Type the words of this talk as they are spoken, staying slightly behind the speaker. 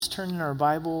turn in our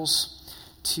Bibles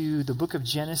to the book of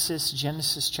Genesis,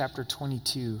 Genesis chapter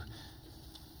 22.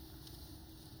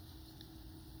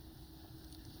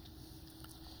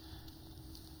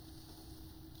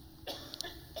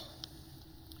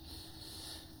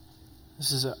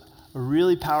 This is a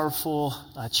really powerful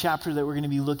chapter that we're going to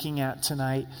be looking at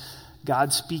tonight.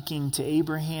 God speaking to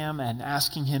Abraham and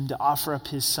asking him to offer up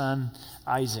his son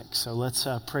Isaac. So let's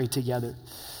pray together.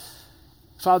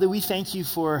 Father, we thank you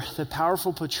for the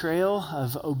powerful portrayal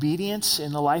of obedience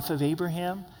in the life of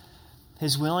Abraham,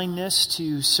 his willingness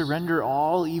to surrender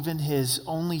all, even his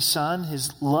only son,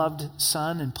 his loved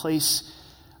son, and place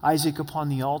Isaac upon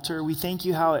the altar. We thank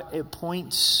you how it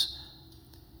points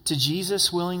to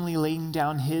Jesus willingly laying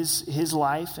down his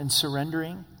life and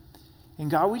surrendering. And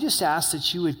God, we just ask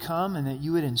that you would come and that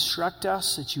you would instruct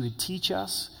us, that you would teach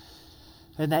us,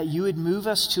 and that you would move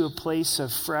us to a place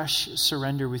of fresh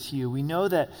surrender with you. We know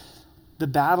that the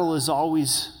battle is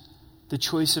always the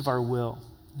choice of our will.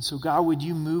 And so God, would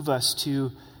you move us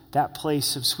to that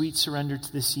place of sweet surrender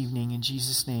to this evening? In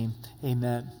Jesus' name,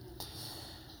 amen.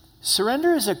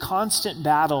 Surrender is a constant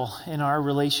battle in our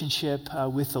relationship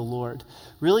with the Lord,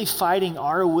 really fighting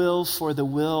our will for the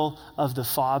will of the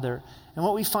Father. And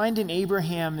what we find in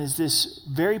Abraham is this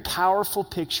very powerful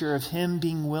picture of him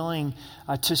being willing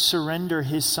to surrender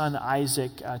his son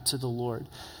Isaac to the Lord.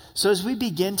 So as we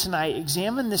begin tonight,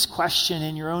 examine this question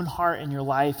in your own heart and your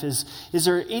life. Is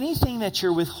there anything that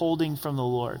you're withholding from the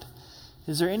Lord?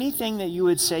 Is there anything that you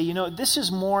would say, this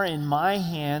is more in my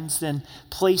hands than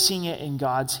placing it in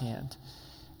God's hand?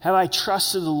 Have I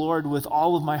trusted the Lord with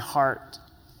all of my heart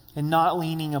and not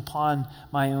leaning upon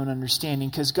my own understanding?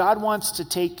 Because God wants to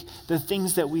take the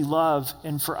things that we love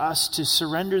and for us to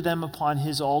surrender them upon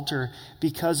his altar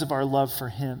because of our love for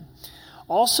him.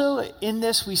 Also, in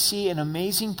this, we see an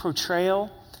amazing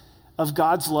portrayal of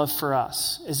God's love for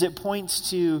us as it points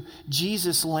to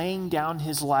Jesus laying down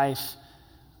his life,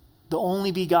 the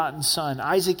only begotten son.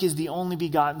 Isaac is the only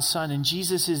begotten son, and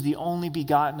Jesus is the only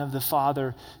begotten of the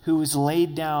Father who was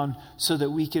laid down so that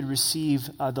we could receive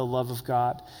the love of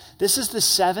God. This is the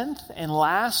seventh and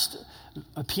last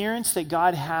appearance that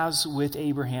God has with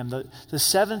Abraham, the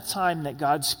seventh time that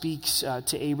God speaks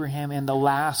to Abraham, and the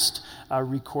last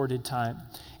recorded time.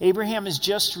 Abraham has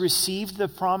just received the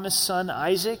promised son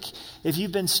Isaac. If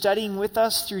you've been studying with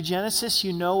us through Genesis,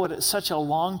 you know what such a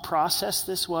long process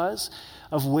this was,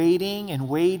 of waiting and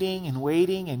waiting and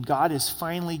waiting, and God has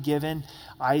finally given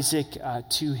Isaac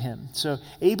to him. So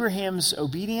Abraham's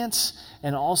obedience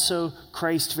and also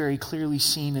Christ very clearly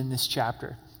seen in this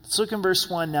chapter. Let's look in verse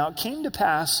 1. Now it came to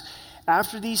pass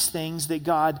after these things that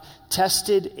God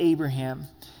tested Abraham,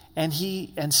 and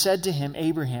said to him,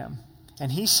 Abraham,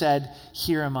 and he said,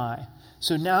 Here am I.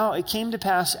 So now it came to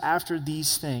pass after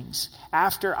these things,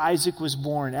 after Isaac was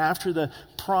born, after the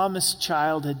promised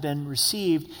child had been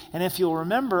received. And if you'll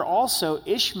remember also,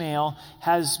 Ishmael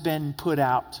has been put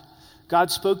out. God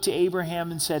spoke to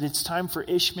Abraham and said, it's time for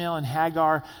Ishmael and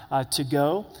Hagar to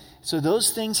go. So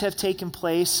those things have taken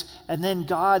place. And then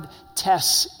God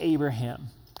tests Abraham.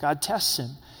 God tests him.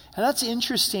 And that's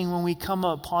interesting when we come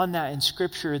upon that in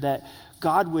Scripture, that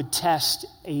God would test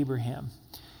Abraham.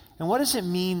 And what does it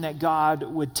mean that God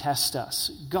would test us?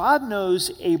 God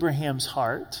knows Abraham's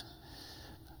heart,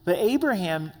 but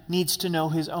Abraham needs to know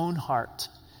his own heart.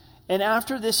 And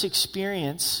after this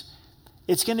experience,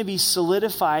 it's going to be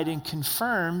solidified and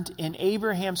confirmed in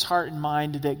Abraham's heart and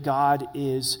mind that God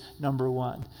is number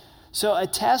one. So a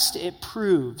test, it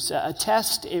proves. A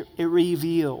test, it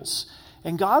reveals.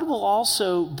 And God will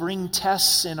also bring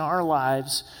tests in our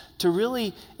lives to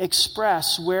really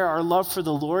express where our love for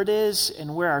the Lord is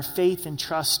and where our faith and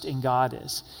trust in God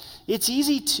is. It's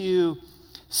easy to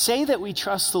say that we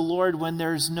trust the Lord when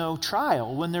there's no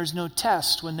trial, when there's no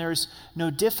test, when there's no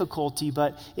difficulty,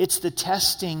 but it's the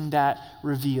testing that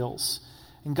reveals.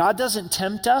 And God doesn't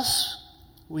tempt us.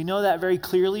 We know that very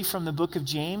clearly from the book of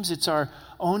James. It's our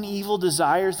own evil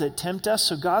desires that tempt us.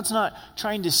 So God's not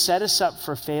trying to set us up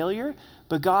for failure,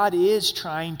 but God is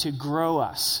trying to grow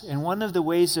us. And one of the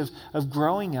ways of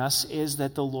growing us is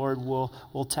that the Lord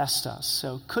will test us.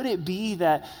 So could it be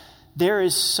that there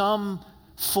is some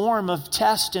form of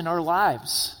test in our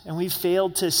lives and we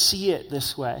failed to see it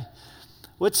this way?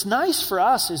 What's nice for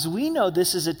us is we know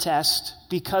this is a test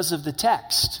because of the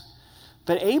text.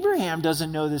 But Abraham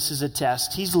doesn't know this is a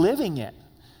test. He's living it.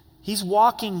 He's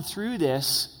walking through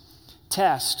this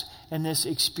test and this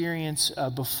experience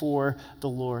before the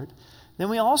Lord. Then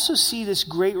we also see this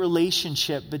great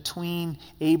relationship between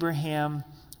Abraham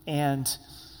and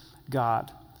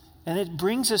God. And it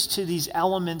brings us to these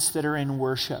elements that are in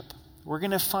worship. We're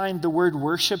going to find the word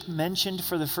worship mentioned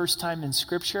for the first time in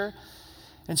Scripture.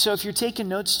 And so if you're taking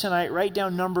notes tonight, write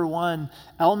down number one,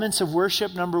 elements of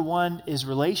worship. Number one is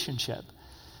relationship.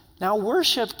 Now,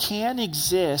 worship can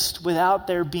exist without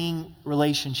there being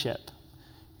relationship.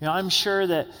 I'm sure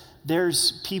that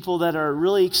there's people that are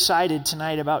really excited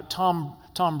tonight about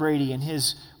Tom Brady and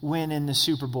his win in the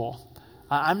Super Bowl.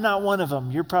 I'm not one of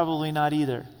them. You're probably not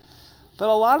either. But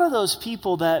a lot of those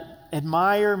people that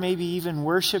admire, maybe even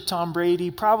worship Tom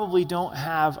Brady, probably don't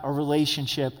have a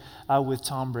relationship with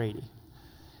Tom Brady.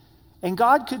 And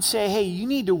God could say, hey, you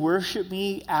need to worship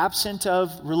me absent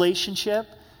of relationship.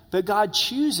 But God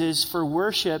chooses for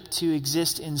worship to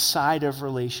exist inside of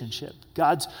relationship.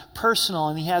 God's personal,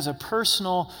 and he has a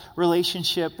personal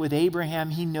relationship with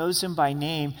Abraham. He knows him by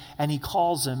name, and he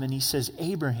calls him, and he says,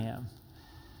 Abraham.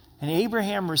 And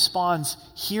Abraham responds,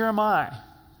 here am I.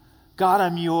 God,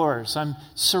 I'm yours. I'm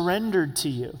surrendered to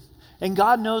you. And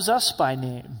God knows us by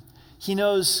name. He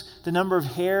knows the number of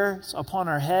hairs upon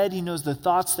our head. He knows the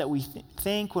thoughts that we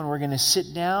think when we're going to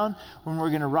sit down, when we're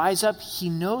going to rise up. He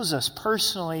knows us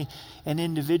personally and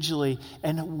individually.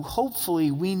 And hopefully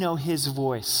we know his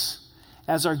voice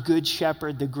as our good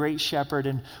shepherd, the great shepherd.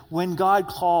 And when God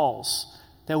calls,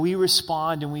 that we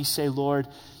respond and we say, Lord,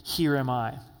 here am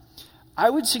I. I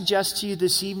would suggest to you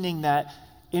this evening that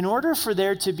in order for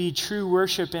there to be true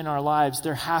worship in our lives,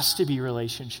 there has to be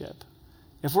relationship.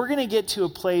 If we're going to get to a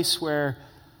place where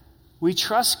we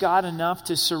trust God enough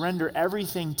to surrender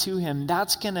everything to him,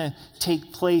 that's going to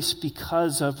take place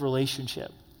because of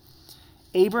relationship.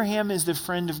 Abraham is the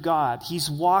friend of God.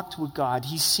 He's walked with God.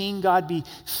 He's seen God be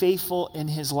faithful in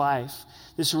his life.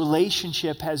 This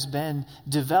relationship has been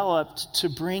developed to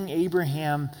bring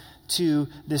Abraham to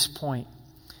this point.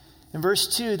 In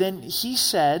verse 2, then he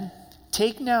said,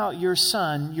 take now your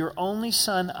son, your only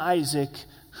son Isaac,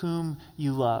 whom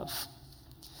you love.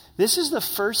 This is the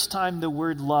first time the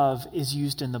word love is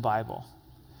used in the Bible.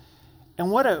 And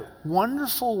what a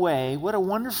wonderful way, what a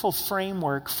wonderful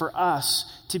framework for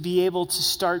us to be able to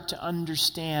start to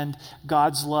understand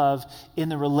God's love in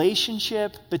the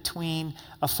relationship between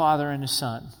a father and a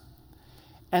son.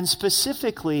 And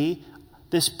specifically,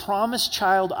 this promised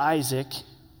child Isaac,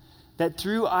 that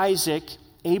through Isaac,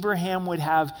 Abraham would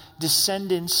have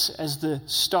descendants as the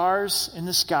stars in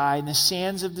the sky and the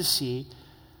sands of the sea.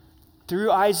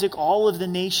 Through Isaac, all of the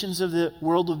nations of the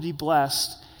world would be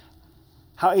blessed.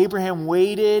 How Abraham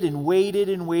waited and waited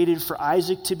and waited for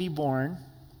Isaac to be born.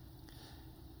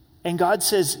 And God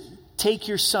says, take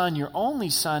your son, your only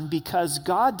son, because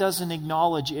God doesn't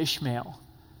acknowledge Ishmael.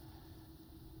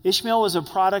 Ishmael was a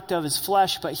product of his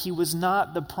flesh, but he was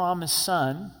not the promised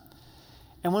son.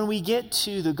 And when we get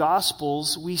to the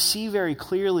Gospels, we see very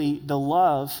clearly the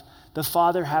love the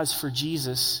Father has for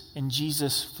Jesus and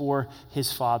Jesus for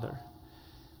his Father.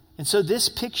 And so this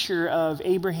picture of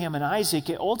Abraham and Isaac,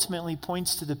 it ultimately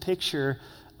points to the picture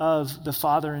of the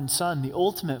father and son, the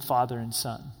ultimate father and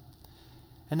son.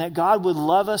 And that God would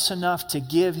love us enough to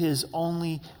give his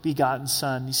only begotten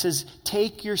son. He says,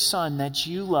 take your son that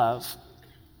you love.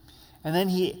 And then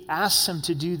he asks him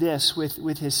to do this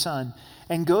with his son.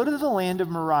 And go to the land of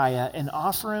Moriah and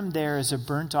offer him there as a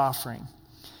burnt offering.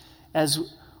 As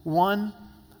on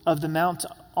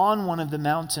one of the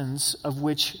mountains of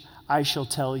which I shall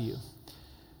tell you.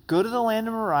 Go to the land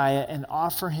of Moriah and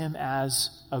offer him as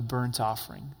a burnt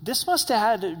offering. This must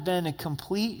have been a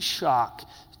complete shock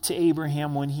to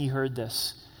Abraham when he heard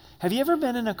this. Have you ever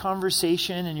been in a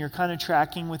conversation and you're kind of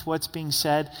tracking with what's being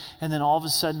said, and then all of a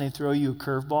sudden they throw you a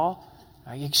curveball?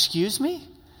 Excuse me?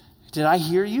 Did I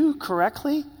hear you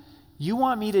correctly? You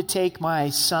want me to take my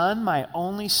son, my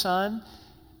only son,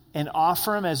 and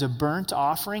offer him as a burnt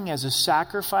offering, as a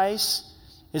sacrifice,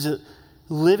 as a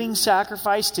living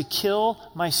sacrifice to kill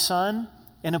my son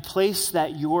in a place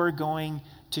that you're going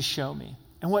to show me.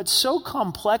 And what's so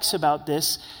complex about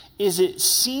this is it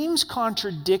seems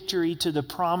contradictory to the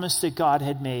promise that God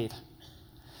had made.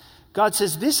 God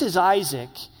says, this is Isaac.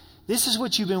 This is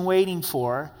what you've been waiting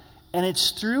for. And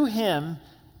it's through him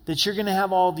that you're going to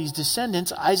have all these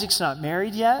descendants. Isaac's not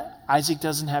married yet. Isaac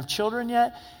doesn't have children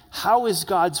yet. How is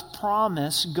God's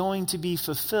promise going to be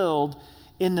fulfilled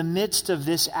in the midst of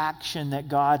this action that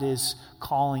God is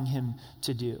calling him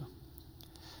to do?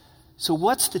 So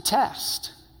what's the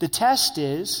test? The test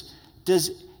is, does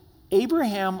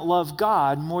Abraham love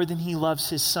God more than he loves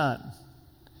his son?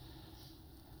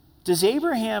 Does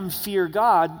Abraham fear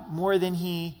God more than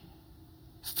he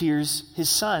fears his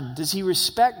son? Does he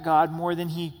respect God more than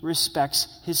he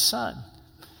respects his son?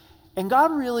 And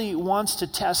God really wants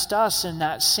to test us in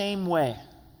that same way.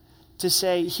 To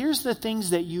say, here's the things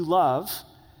that you love,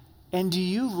 and do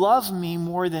you love me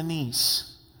more than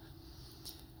these?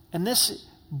 And this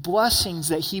blessings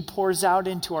that he pours out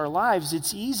into our lives,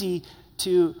 it's easy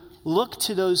to look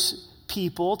to those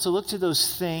people, to look to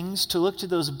those things, to look to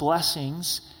those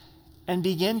blessings and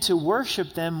begin to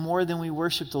worship them more than we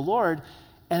worship the Lord.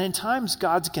 And in times,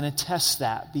 God's going to test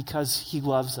that because he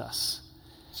loves us.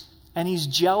 And he's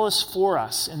jealous for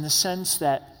us in the sense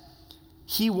that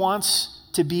he wants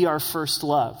to be our first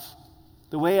love.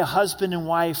 The way a husband and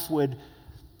wife would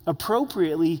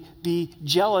appropriately be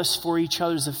jealous for each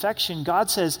other's affection, God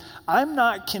says, I'm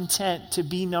not content to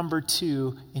be number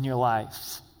 2 in your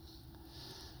life.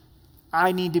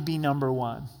 I need to be number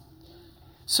 1.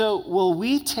 So will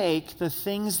we take the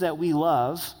things that we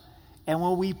love and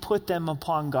will we put them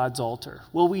upon God's altar?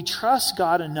 Will we trust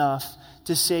God enough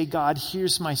to say, God,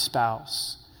 here's my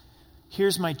spouse.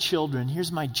 Here's my children.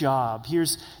 Here's my job.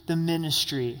 Here's the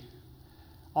ministry.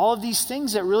 All of these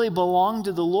things that really belong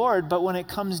to the Lord, but when it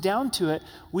comes down to it,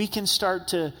 we can start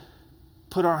to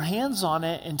put our hands on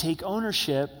it and take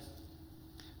ownership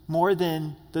more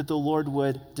than that the Lord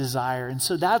would desire. And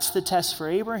so that's the test for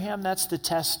Abraham. That's the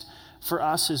test for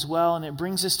us as well. And it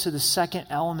brings us to the second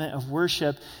element of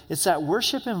worship. It's that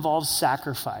worship involves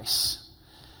sacrifice.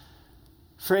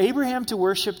 For Abraham to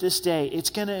worship this day,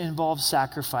 it's going to involve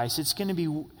sacrifice. It's going to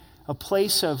be a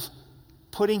place of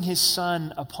putting his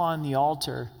son upon the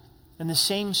altar. And the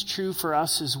same is true for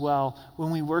us as well when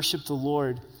we worship the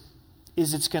Lord,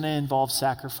 is it's going to involve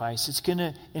sacrifice. It's going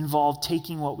to involve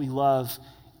taking what we love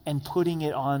and putting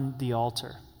it on the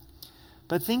altar.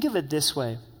 But think of it this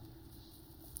way.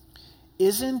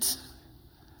 Isn't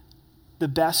the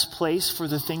best place for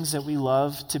the things that we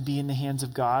love to be in the hands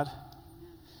of God?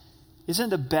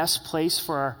 Isn't the best place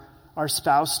for our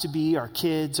spouse to be, our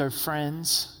kids, our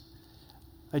friends,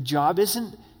 a job?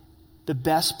 Isn't the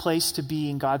best place to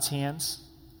be in God's hands?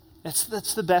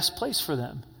 That's the best place for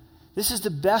them. This is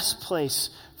the best place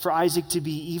for Isaac to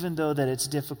be, even though that it's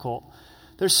difficult.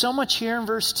 There's so much here in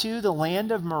verse 2. The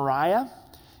land of Moriah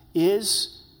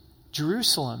is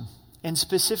Jerusalem. And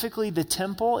specifically, the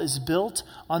temple is built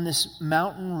on this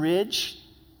mountain ridge,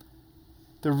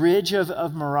 the ridge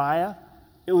of Moriah.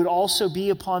 It would also be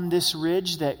upon this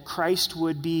ridge that Christ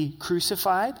would be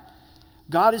crucified.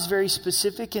 God is very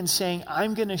specific in saying,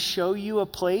 I'm going to show you a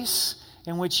place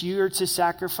in which you are to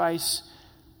sacrifice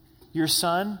your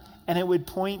son. And it would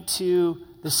point to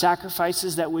the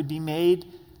sacrifices that would be made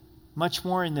much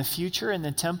more in the future in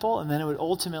the temple. And then it would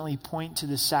ultimately point to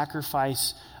the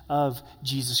sacrifice of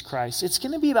Jesus Christ. It's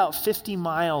going to be about 50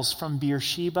 miles from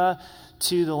Beersheba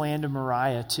to the land of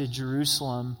Moriah, to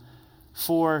Jerusalem,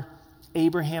 for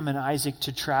Abraham and Isaac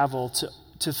to travel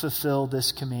to fulfill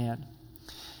this command.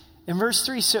 In verse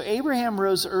 3, so Abraham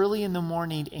rose early in the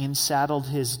morning and saddled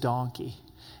his donkey.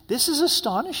 This is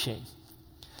astonishing.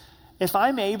 If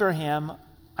I'm Abraham,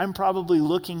 I'm probably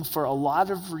looking for a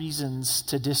lot of reasons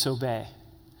to disobey.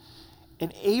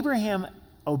 And Abraham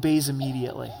obeys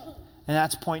immediately. And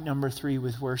that's point number 3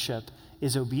 with worship,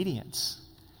 is obedience.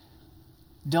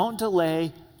 Don't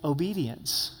delay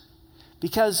obedience.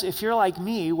 Because if you're like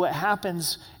me, what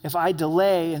happens if I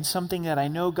delay in something that I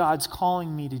know God's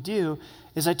calling me to do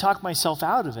is I talk myself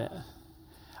out of it.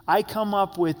 I come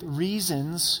up with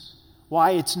reasons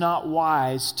why it's not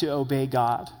wise to obey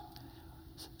God.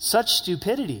 Such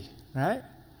stupidity, right?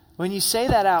 When you say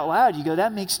that out loud, you go,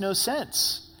 that makes no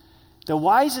sense. The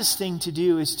wisest thing to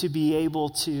do is to be able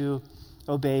to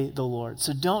obey the Lord.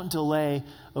 So don't delay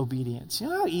obedience. You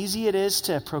know how easy it is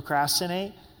to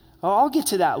procrastinate? Oh, I'll get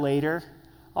to that later.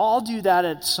 I'll do that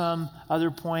at some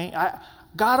other point.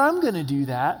 God, I'm going to do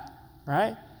that,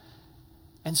 right?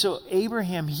 And so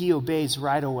Abraham, he obeys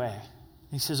right away.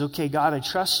 He says, okay, God, I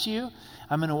trust you.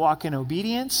 I'm going to walk in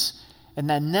obedience. And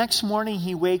then next morning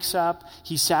he wakes up,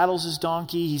 he saddles his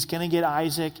donkey, he's going to get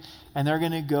Isaac, and they're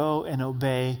going to go and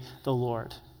obey the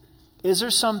Lord. Is there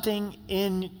something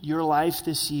in your life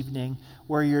this evening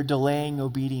where you're delaying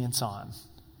obedience on?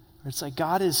 It's like,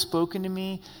 God has spoken to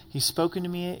me. He's spoken to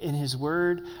me in his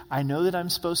word. I know that I'm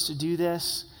supposed to do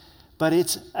this, but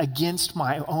it's against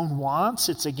my own wants.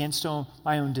 It's against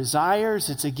my own desires.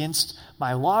 It's against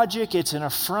my logic. It's an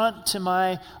affront to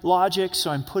my logic, so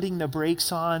I'm putting the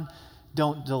brakes on.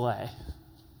 Don't delay.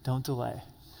 Don't delay.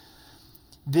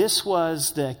 This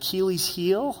was the Achilles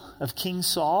heel of King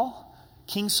Saul.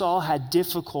 King Saul had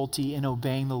difficulty in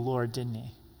obeying the Lord, didn't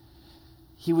he?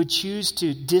 He would choose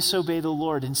to disobey the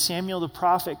Lord. And Samuel the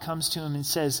prophet comes to him and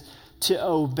says, to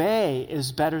obey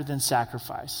is better than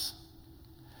sacrifice.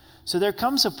 So there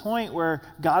comes a point where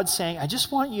God's saying, I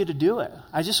just want you to do it.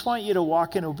 I just want you to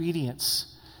walk in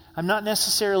obedience. I'm not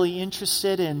necessarily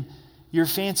interested in your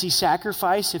fancy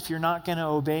sacrifice if you're not going to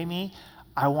obey me.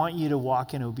 I want you to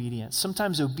walk in obedience.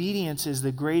 Sometimes obedience is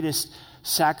the greatest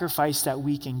sacrifice that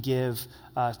we can give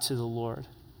to the Lord.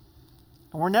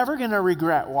 And we're never going to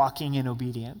regret walking in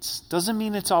obedience. Doesn't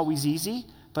mean it's always easy,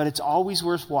 but it's always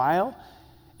worthwhile.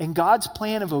 And God's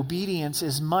plan of obedience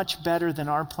is much better than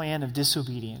our plan of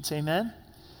disobedience. Amen?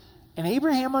 And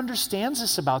Abraham understands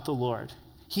this about the Lord.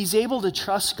 He's able to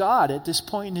trust God at this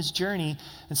point in his journey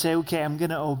and say, okay, I'm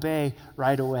going to obey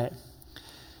right away.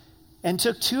 And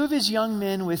took 2 of his young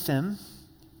men with him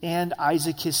and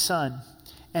Isaac his son.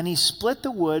 And he split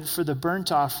the wood for the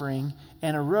burnt offering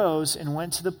and arose and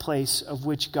went to the place of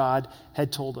which God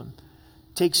had told him.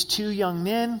 Takes 2 young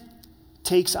men,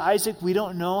 takes Isaac. We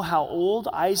don't know how old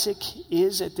Isaac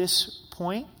is at this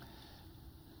point,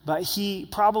 but he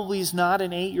probably is not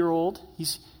an 8-year-old.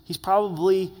 He's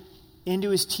probably into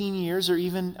his teen years or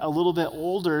even a little bit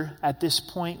older at this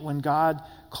point when God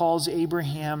calls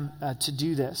Abraham to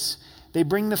do this. They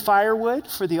bring the firewood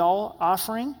for the all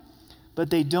offering, but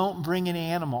they don't bring an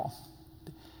animal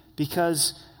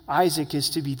because Isaac is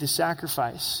to be the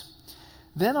sacrifice.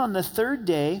 Then on the 3rd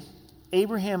day,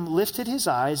 Abraham lifted his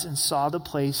eyes and saw the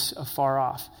place afar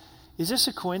off. Is this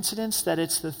a coincidence that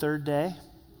it's the 3rd day?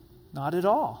 Not at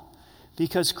all,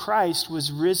 because Christ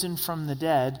was risen from the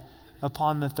dead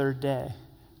upon the 3rd day.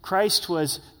 Christ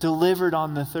was delivered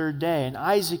on the 3rd day, and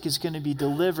Isaac is going to be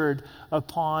delivered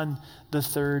upon the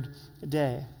 3rd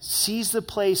day. Sees the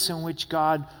place in which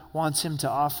God wants him to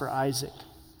offer Isaac.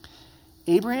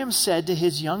 Abraham said to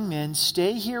his young men,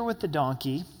 "Stay here with the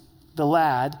donkey, the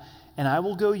lad, and I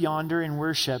will go yonder and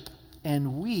worship,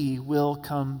 and we will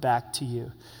come back to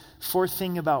you." 4th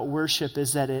thing about worship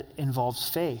is that it involves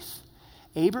faith.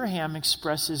 Abraham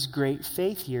expresses great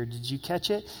faith here. Did you catch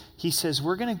it? He says,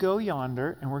 we're going to go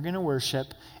yonder and we're going to worship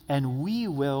and we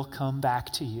will come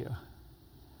back to you.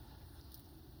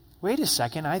 Wait a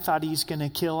second, I thought he's going to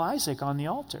kill Isaac on the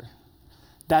altar.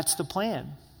 That's the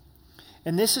plan.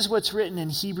 And this is what's written in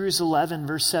Hebrews 11,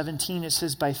 verse 17. It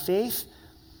says, by faith,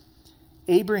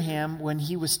 Abraham, when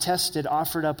he was tested,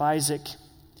 offered up Isaac.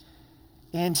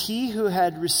 And he who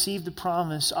had received the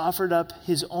promise offered up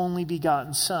his only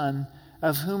begotten son,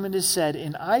 of whom it is said,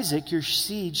 in Isaac your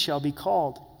seed shall be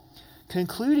called,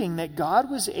 concluding that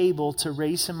God was able to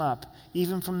raise him up,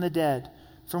 even from the dead,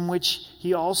 from which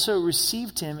he also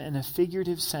received him in a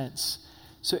figurative sense.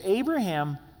 So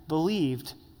Abraham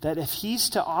believed that if he's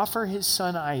to offer his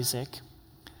son Isaac,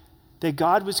 that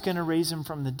God was going to raise him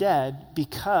from the dead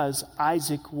because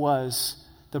Isaac was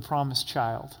the promised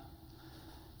child.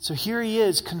 So here he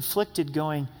is conflicted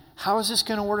going, how is this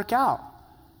going to work out?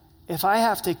 If I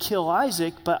have to kill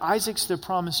Isaac, but Isaac's the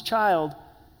promised child.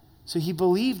 So he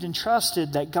believed and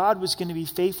trusted that God was going to be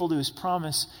faithful to his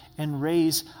promise and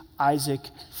raise Isaac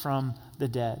from the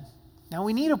dead. Now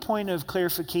we need a point of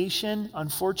clarification.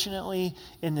 Unfortunately,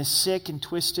 in the sick and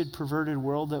twisted, perverted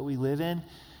world that we live in,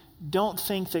 don't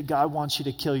think that God wants you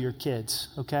to kill your kids,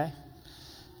 okay?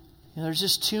 There's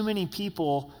just too many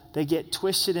people that get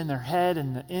twisted in their head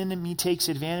and the enemy takes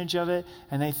advantage of it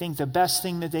and they think the best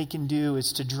thing that they can do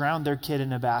is to drown their kid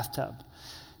in a bathtub.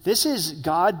 This is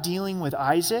God dealing with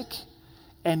Isaac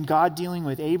and God dealing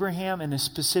with Abraham in a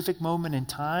specific moment in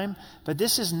time, but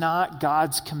this is not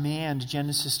God's command,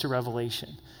 Genesis to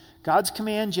Revelation. God's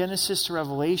command, Genesis to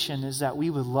Revelation, is that we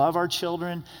would love our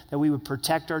children, that we would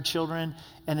protect our children,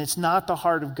 and it's not the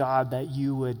heart of God that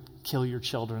you would kill your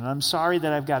children. I'm sorry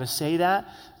that I've got to say that,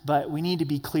 but we need to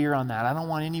be clear on that. I don't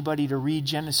want anybody to read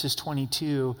Genesis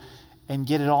 22 and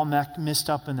get it all messed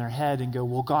up in their head and go,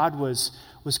 well, God was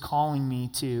calling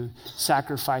me to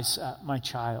sacrifice my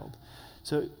child.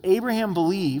 So Abraham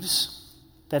believes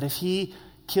that if he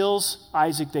kills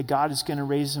Isaac, that God is going to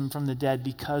raise him from the dead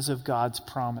because of God's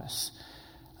promise.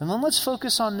 And then let's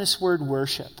focus on this word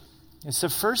worship. It's the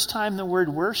first time the word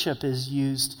worship is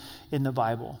used in the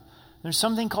Bible. There's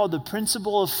something called the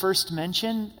principle of first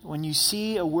mention. When you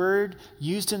see a word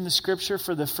used in the scripture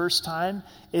for the first time,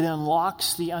 it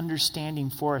unlocks the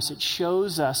understanding for us. It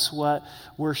shows us what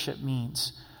worship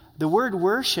means. The word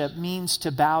worship means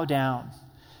to bow down.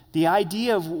 The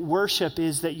idea of worship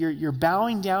is that you're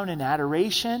bowing down in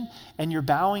adoration and you're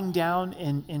bowing down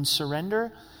in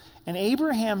surrender. And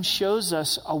Abraham shows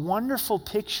us a wonderful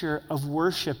picture of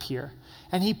worship here.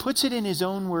 And he puts it in his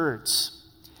own words.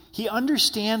 He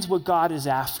understands what God is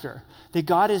after, that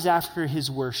God is after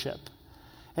his worship,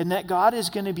 and that God is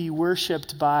going to be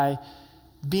worshiped by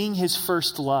being his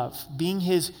first love, being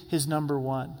his number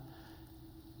one.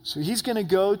 So he's going to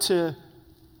go to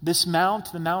this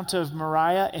mount, the Mount of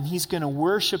Moriah, and he's going to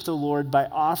worship the Lord by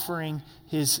offering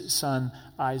his son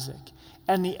Isaac.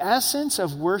 And the essence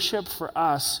of worship for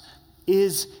us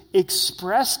is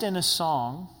expressed in a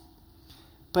song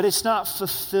but it's not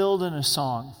fulfilled in a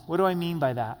song. What do I mean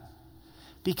by that?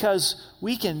 Because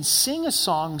we can sing a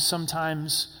song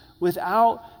sometimes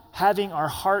without having our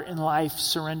heart and life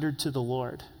surrendered to the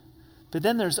Lord. But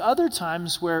then there's other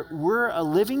times where we're a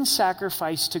living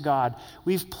sacrifice to God.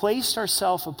 We've placed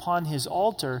ourselves upon his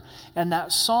altar, and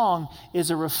that song is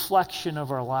a reflection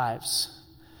of our lives.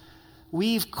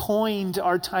 We've coined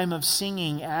our time of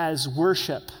singing as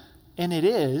worship, and it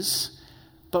is,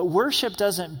 but worship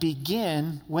doesn't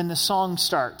begin when the song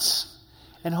starts.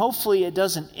 And hopefully it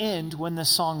doesn't end when the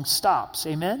song stops.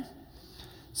 Amen?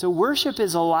 So worship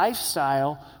is a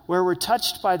lifestyle where we're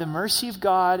touched by the mercy of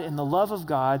God and the love of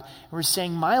God. And we're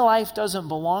saying, my life doesn't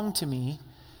belong to me.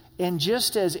 And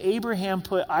just as Abraham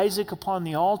put Isaac upon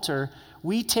the altar,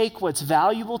 we take what's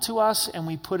valuable to us and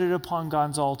we put it upon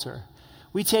God's altar.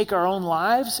 We take our own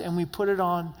lives and we put it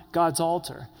on God's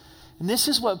altar. And this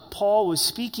is what Paul was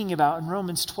speaking about in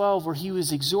Romans 12, where he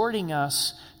was exhorting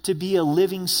us to be a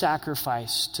living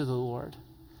sacrifice to the Lord.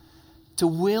 To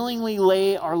willingly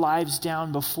lay our lives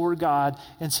down before God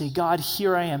and say, God,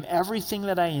 here I am, everything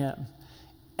that I am,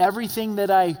 everything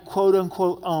that I quote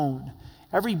unquote own,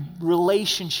 every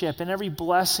relationship and every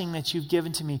blessing that you've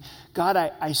given to me, God,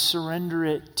 I surrender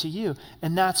it to you.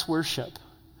 And that's worship.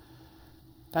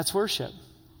 That's worship.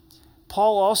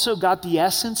 Paul also got the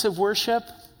essence of worship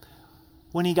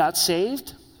when he got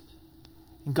saved.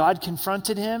 And God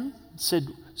confronted him and said,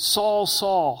 Saul,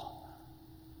 Saul,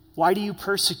 why do you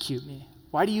persecute me?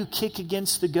 Why do you kick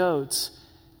against the goads?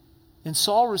 And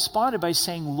Saul responded by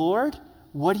saying, Lord,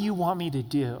 what do you want me to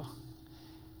do?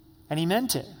 And he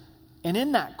meant it. And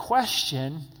in that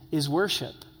question is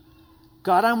worship.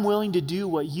 God, I'm willing to do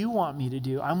what you want me to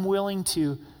do. I'm willing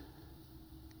to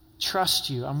trust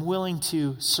you. I'm willing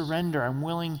to surrender. I'm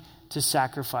willing to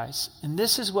sacrifice. And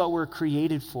this is what we're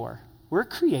created for. We're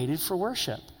created for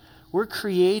worship. We're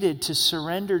created to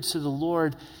surrender to the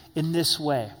Lord in this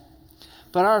way.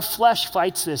 But our flesh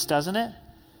fights this, doesn't it?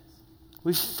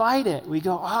 We fight it. We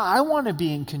go, I want to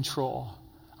be in control.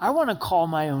 I want to call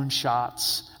my own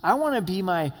shots. I want to be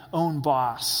my own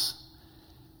boss.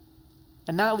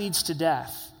 And that leads to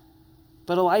death.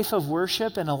 But a life of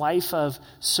worship and a life of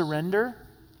surrender,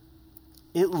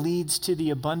 it leads to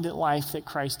the abundant life that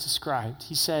Christ described.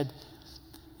 He said,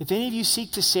 if any of you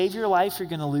seek to save your life, you're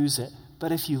going to lose it.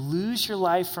 But if you lose your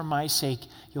life for my sake,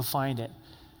 you'll find it.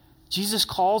 Jesus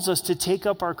calls us to take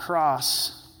up our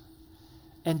cross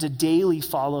and to daily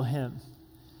follow him.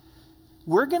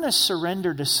 We're going to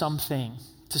surrender to something,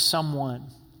 to someone.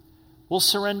 We'll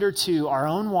surrender to our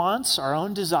own wants, our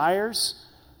own desires.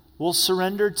 We'll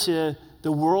surrender to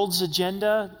the world's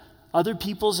agenda, other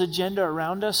people's agenda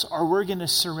around us, or we're going to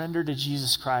surrender to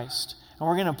Jesus Christ. And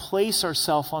we're going to place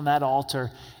ourselves on that altar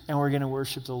and we're going to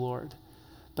worship the Lord.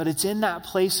 But it's in that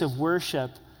place of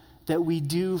worship that we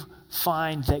do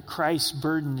find that Christ's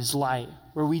burden is light,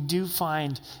 where we do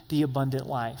find the abundant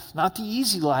life. Not the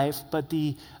easy life, but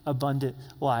the abundant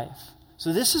life.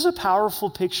 So this is a powerful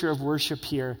picture of worship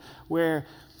here, where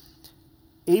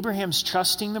Abraham's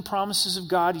trusting the promises of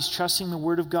God, he's trusting the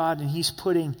word of God, and he's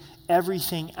putting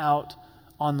everything out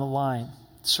on the line,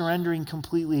 surrendering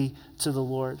completely to the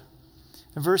Lord.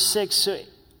 In verse 6, so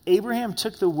Abraham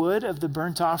took the wood of the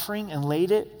burnt offering and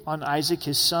laid it on Isaac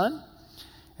his son.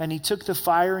 And he took the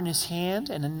fire in his hand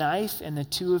and a knife, and the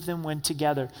two of them went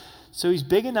together. So he's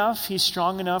big enough, he's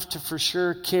strong enough to for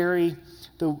sure carry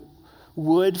the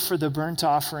wood for the burnt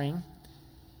offering.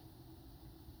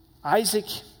 Isaac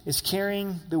is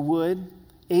carrying the wood.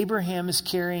 Abraham is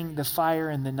carrying the fire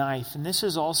and the knife. And this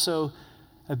is also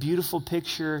a beautiful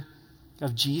picture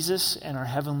of Jesus and our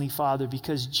Heavenly Father,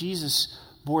 because Jesus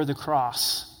bore the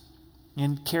cross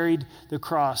and carried the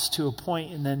cross to a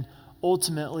point, and then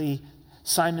ultimately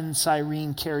Simon and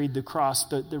Cyrene carried the cross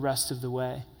the rest of the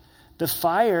way. The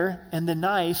fire and the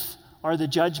knife are the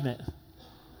judgment.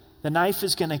 The knife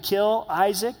is going to kill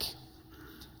Isaac.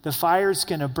 The fire is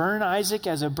going to burn Isaac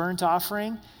as a burnt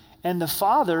offering. And the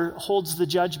Father holds the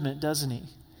judgment, doesn't he?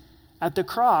 At the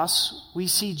cross, we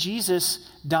see Jesus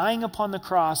dying upon the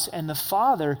cross and the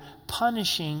Father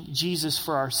punishing Jesus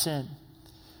for our sin.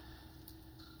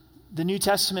 The New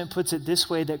Testament puts it this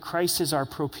way, that Christ is our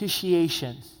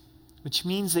propitiation, which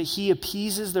means that he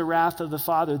appeases the wrath of the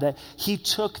Father, that he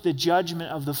took the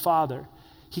judgment of the Father.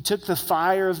 He took the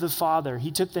fire of the Father.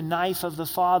 He took the knife of the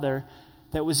Father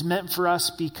that was meant for us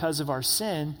because of our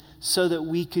sin, so that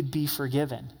we could be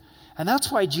forgiven. And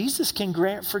that's why Jesus can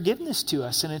grant forgiveness to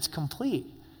us, and it's complete,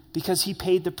 because he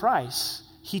paid the price.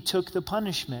 He took the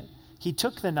punishment. He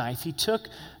took the knife. He took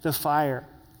the fire.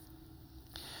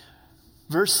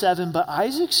 Verse 7, but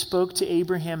Isaac spoke to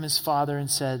Abraham his father and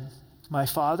said, my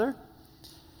father?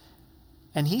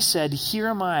 And he said, "Here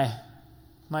am I,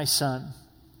 my son."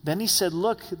 Then he said,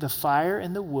 "Look, the fire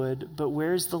and the wood, but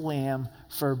where's the lamb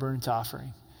for a burnt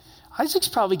offering?" Isaac's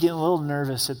probably getting a little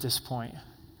nervous at this point.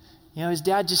 You know, his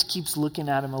dad just keeps looking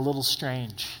at him a little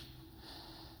strange.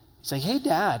 He's like, "Hey,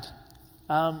 Dad,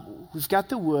 we've got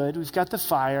the wood, we've got the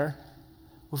fire,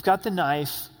 we've got the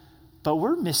knife, but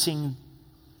we're missing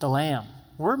the lamb.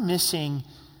 We're missing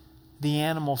the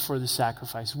animal for the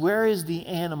sacrifice. Where is the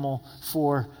animal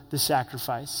for the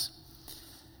sacrifice?"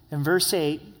 In verse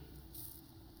 8,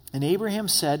 "And Abraham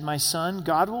said, 'My son,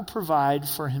 God will provide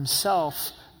for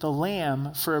himself the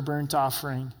lamb for a burnt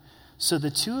offering.' So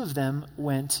the two of them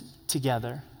went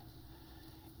together."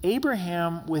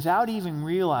 Abraham, without even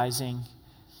realizing,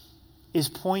 is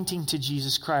pointing to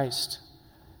Jesus Christ.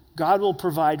 God will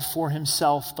provide for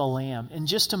himself the lamb. In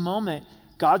just a moment,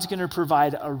 God's going to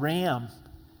provide a ram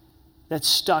that's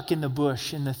stuck in the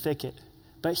bush, in the thicket.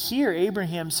 But here,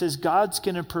 Abraham says God's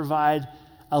going to provide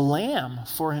a lamb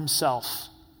for himself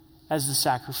as the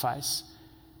sacrifice.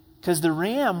 Because the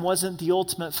ram wasn't the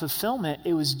ultimate fulfillment.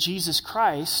 It was Jesus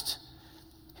Christ,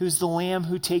 who's the lamb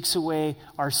who takes away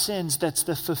our sins. That's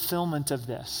the fulfillment of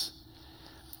this.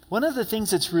 One of the things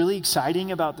that's really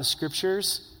exciting about the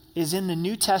scriptures is in the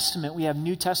New Testament, we have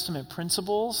New Testament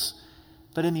principles,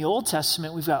 but in the Old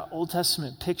Testament, we've got Old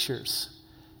Testament pictures.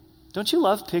 Don't you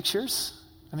love pictures?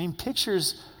 I mean,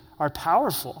 pictures are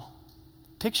powerful.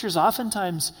 Pictures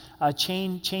oftentimes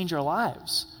change our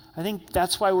lives. I think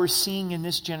that's why we're seeing in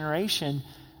this generation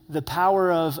the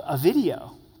power of a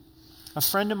video. A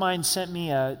friend of mine sent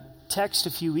me a text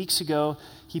a few weeks ago.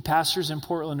 He pastors in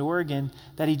Portland, Oregon,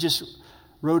 that he just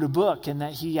wrote a book and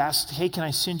that he asked, "Hey, can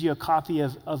I send you a copy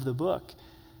of the book?"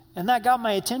 And that got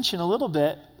my attention a little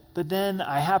bit, but then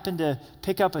I happened to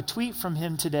pick up a tweet from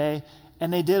him today,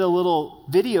 and they did a little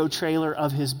video trailer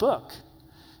of his book.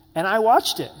 And I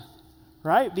watched it,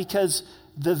 right? Because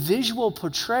the visual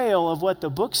portrayal of what the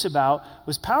book's about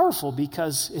was powerful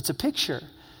because it's a picture.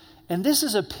 And this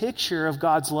is a picture of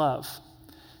God's love.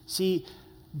 See,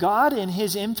 God in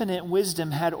his infinite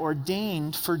wisdom had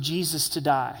ordained for Jesus to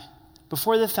die.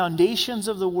 Before the foundations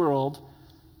of the world,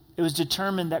 it was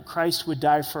determined that Christ would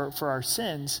die for our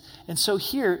sins. And so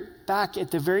here, back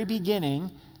at the very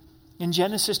beginning, in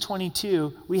Genesis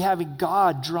 22, we have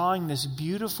God drawing this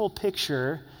beautiful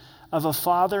picture of a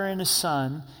father and a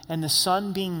son, and the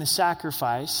son being the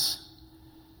sacrifice.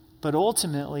 But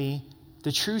ultimately,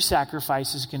 the true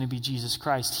sacrifice is going to be Jesus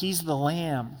Christ. He's the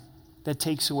lamb that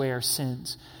takes away our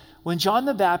sins. When John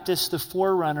the Baptist, the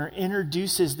forerunner,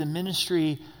 introduces the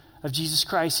ministry of Jesus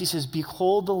Christ, he says,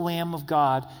 "Behold the Lamb of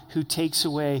God who takes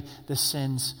away the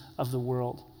sins of the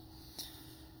world."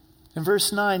 In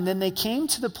verse 9, "Then they came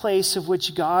to the place of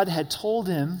which God had told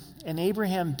him, and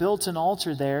Abraham built an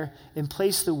altar there and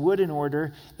placed the wood in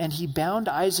order, and he bound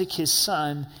Isaac his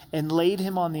son and laid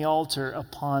him on the altar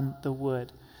upon the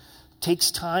wood."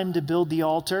 Takes time to build the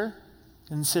altar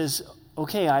and says,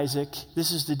 "Okay, Isaac,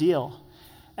 this is the deal."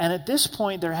 And at this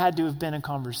point, there had to have been a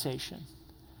conversation.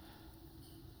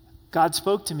 God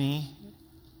spoke to me,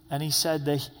 and he said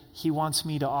that he wants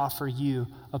me to offer you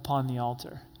upon the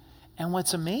altar. And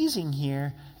what's amazing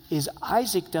here is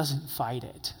Isaac doesn't fight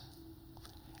it.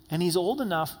 And he's old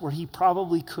enough where he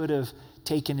probably could have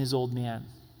taken his old man.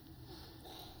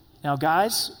 Now,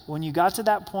 guys, when you got to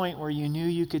that point where you knew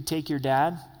you could take your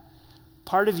dad,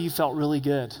 part of you felt really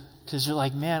good because you're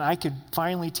like, "Man, I could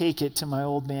finally take it to my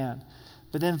old man."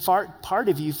 But then part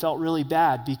of you felt really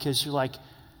bad because you're like,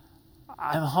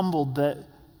 "I'm humbled that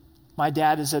my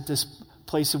dad is at this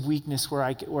place of weakness where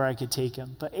I could take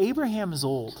him." But Abraham is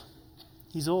old.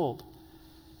 He's old.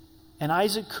 And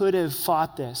Isaac could have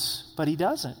fought this, but he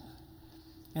doesn't.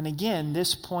 And again,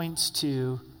 this points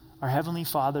to our Heavenly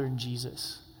Father and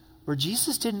Jesus, where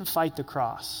Jesus didn't fight the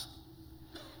cross.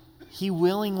 He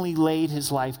willingly laid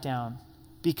his life down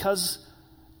because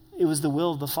it was the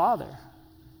will of the Father.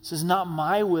 It says, "Not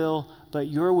my will, but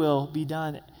your will be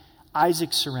done."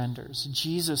 Isaac surrenders.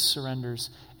 Jesus surrenders.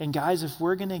 And guys, if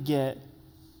we're going to get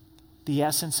the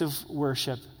essence of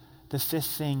worship, the fifth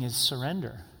thing is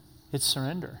surrender. It's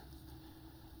surrender.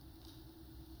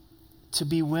 To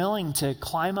be willing to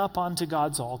climb up onto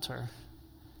God's altar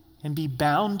and be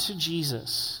bound to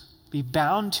Jesus, be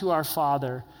bound to our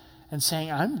Father, and saying,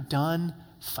 "I'm done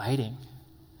fighting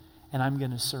and I'm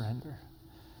going to surrender."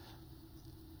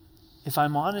 If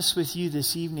I'm honest with you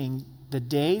this evening, the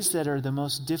days that are the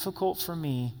most difficult for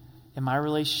me in my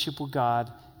relationship with God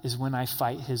is when I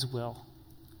fight his will.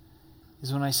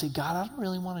 Is when I say, "God, I don't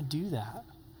really want to do that.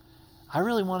 I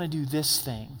really want to do this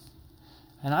thing.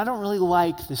 And I don't really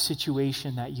like the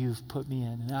situation that you've put me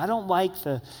in. And I don't like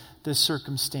the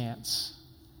circumstance."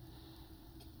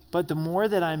 But the more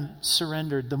that I'm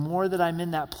surrendered, the more that I'm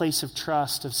in that place of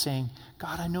trust of saying,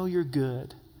 God, I know you're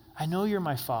good. I know you're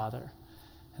my Father.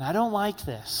 And I don't like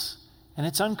this. And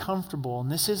it's uncomfortable.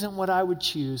 And this isn't what I would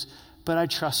choose. But I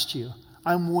trust you.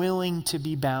 I'm willing to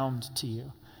be bound to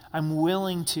you. I'm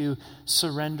willing to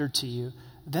surrender to you.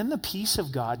 Then the peace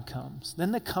of God comes.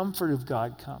 Then the comfort of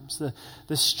God comes.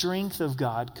 The strength of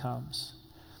God comes.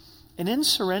 And in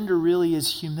surrender really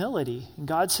is humility. And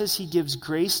God says he gives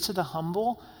grace to the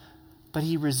humble, but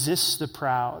he resists the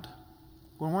proud.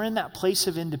 When we're in that place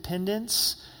of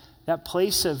independence, that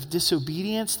place of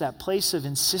disobedience, that place of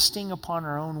insisting upon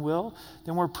our own will,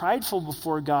 then we're prideful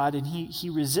before God and he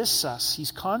resists us.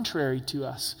 He's contrary to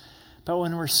us. But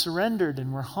when we're surrendered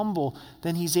and we're humble,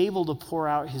 then he's able to pour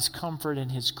out his comfort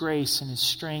and his grace and his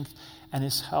strength and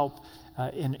his help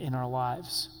in our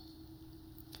lives.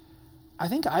 I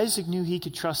think Isaac knew he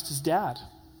could trust his dad.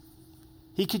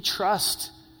 He could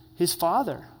trust his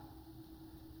father.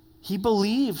 He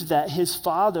believed that his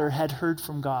father had heard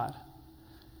from God.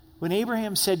 When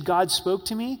Abraham said, God spoke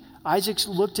to me, Isaac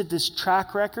looked at this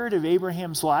track record of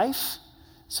Abraham's life,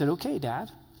 said, okay,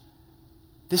 Dad,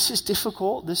 this is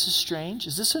difficult. This is strange.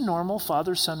 Is this a normal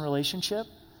father-son relationship?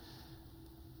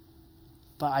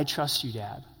 But I trust you,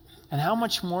 Dad. And how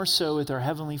much more so with our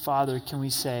Heavenly Father can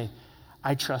we say,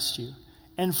 I trust you?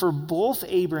 And for both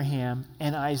Abraham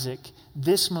and Isaac,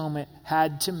 this moment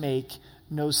had to make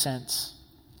no sense.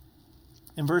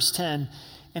 In verse 10,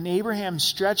 and Abraham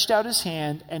stretched out his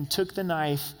hand and took the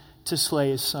knife to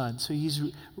slay his son. So he's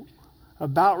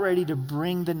about ready to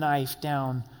bring the knife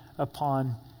down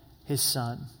upon his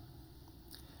son.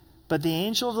 But the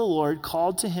angel of the Lord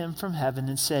called to him from heaven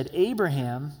and said,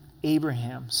 Abraham,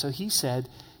 Abraham. So he said,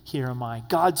 here am I.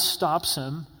 God stops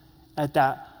him at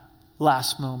that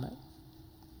last moment.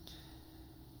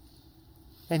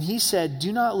 And he said,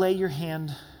 do not lay your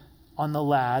hand on the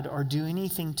lad or do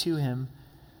anything to him.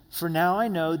 For now I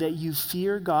know that you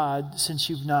fear God, since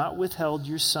you've not withheld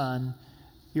your son,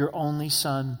 your only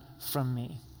son, from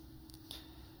me.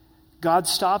 God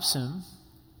stops him,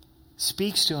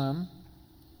 speaks to him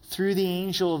through the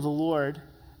angel of the Lord,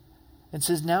 and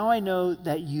says, now I know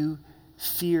that you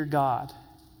fear God.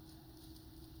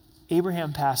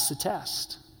 Abraham passed the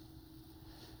test.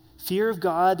 Fear of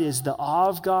God is the awe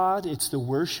of God. It's the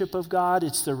worship of God.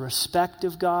 It's the respect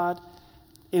of God.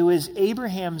 It was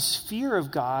Abraham's fear of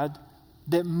God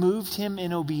that moved him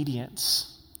in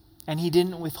obedience. And he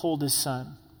didn't withhold his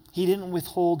son. He didn't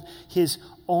withhold his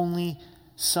only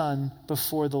son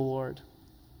before the Lord.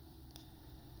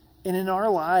 And in our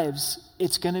lives,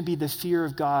 it's going to be the fear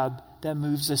of God that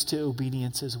moves us to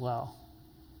obedience as well.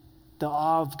 The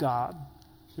awe of God,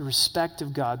 the respect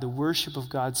of God, the worship of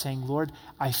God, saying, Lord,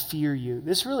 I fear you.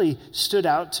 This really stood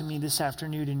out to me this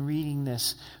afternoon in reading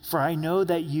this. For I know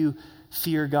that you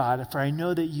fear God, for I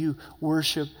know that you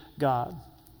worship God.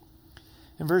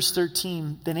 In verse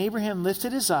 13, then Abraham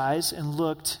lifted his eyes and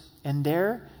looked, and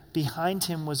there behind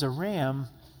him was a ram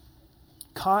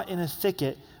caught in a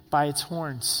thicket by its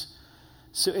horns.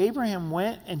 So Abraham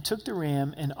went and took the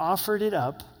ram and offered it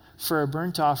up for a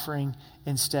burnt offering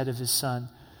instead of his son.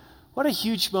 What a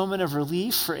huge moment of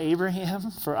relief for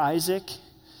Abraham, for Isaac.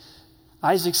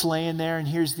 Isaac's laying there and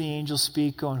hears the angel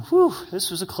speak, going, whew, this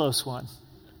was a close one.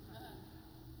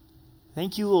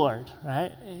 Thank you, Lord,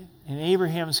 right? And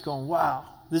Abraham's going, wow,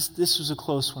 this was a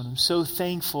close one. I'm so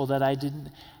thankful that I didn't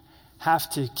have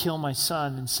to kill my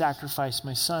son and sacrifice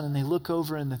my son. And they look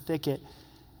over in the thicket,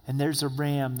 and there's a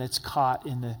ram that's caught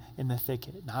in the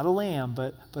thicket. Not a lamb,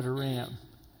 but a ram.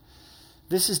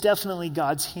 This is definitely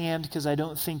God's hand, because I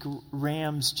don't think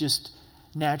rams just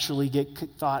naturally get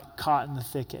caught in the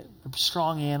thicket. They're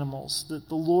strong animals.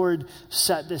 The Lord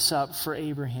set this up for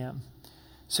Abraham.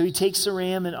 So he takes the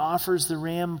ram and offers the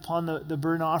ram upon the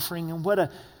burnt offering. And what a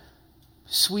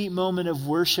sweet moment of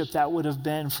worship that would have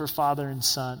been for father and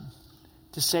son.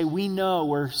 To say, we know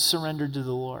we're surrendered to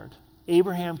the Lord.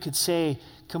 Abraham could say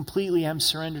completely, I'm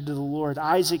surrendered to the Lord.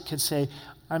 Isaac could say,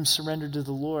 I'm surrendered to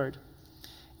the Lord.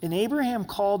 And Abraham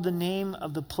called the name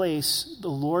of the place, the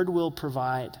Lord will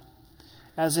provide.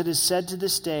 As it is said to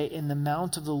this day, in the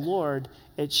mount of the Lord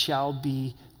it shall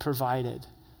be provided.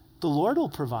 The Lord will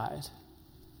provide.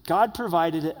 God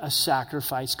provided a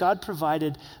sacrifice. God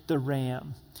provided the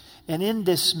ram. And in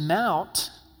this mount,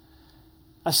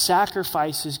 a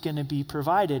sacrifice is going to be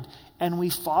provided. And we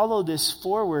follow this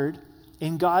forward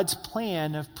in God's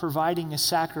plan of providing a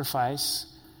sacrifice.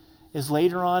 As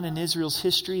later on in Israel's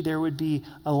history, there would be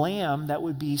a lamb that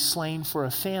would be slain for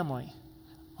a family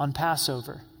on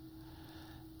Passover.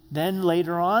 Then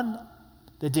later on,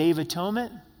 the Day of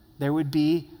Atonement, there would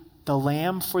be the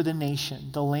lamb for the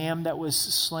nation, the lamb that was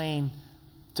slain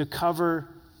to cover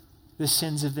the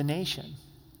sins of the nation.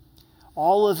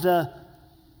 All of the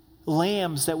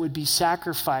lambs that would be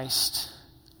sacrificed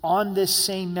on this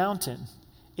same mountain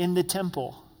in the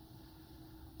temple,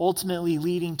 ultimately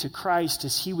leading to Christ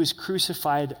as he was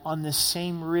crucified on this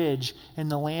same ridge in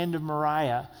the land of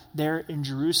Moriah, there in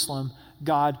Jerusalem,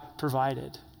 God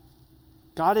provided.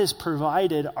 God has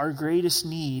provided our greatest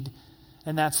need,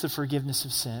 and that's the forgiveness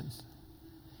of sin.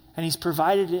 And he's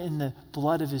provided it in the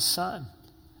blood of his Son.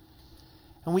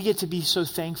 And we get to be so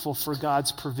thankful for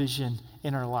God's provision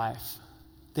in our life,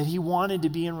 that he wanted to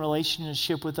be in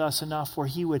relationship with us enough where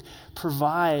he would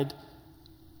provide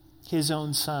his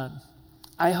own Son.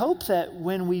 I hope that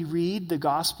when we read the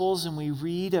Gospels and we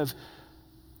read of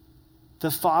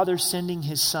the Father sending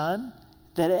his Son,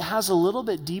 that it has a little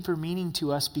bit deeper meaning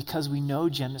to us because we know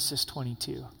Genesis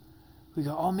 22. We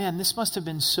go, oh man, this must have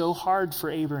been so hard for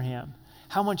Abraham.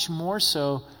 How much more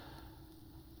so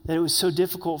that it was so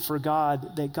difficult for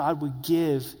God that God would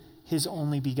give his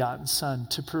only begotten Son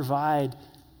to provide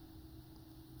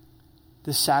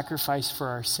the sacrifice for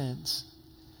our sins.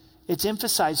 It's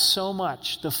emphasized so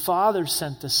much. The Father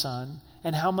sent the Son,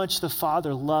 and how much the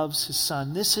Father loves his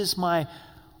Son. This is my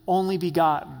only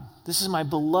begotten. This is my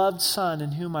beloved Son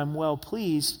in whom I'm well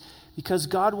pleased, because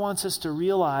God wants us to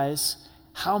realize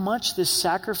how much this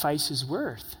sacrifice is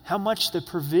worth, how much the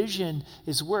provision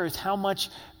is worth, how much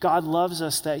God loves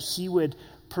us that he would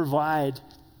provide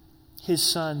his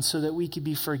Son so that we could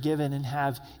be forgiven and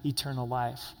have eternal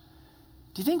life.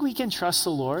 Do you think we can trust the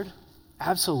Lord?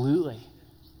 Absolutely.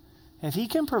 If he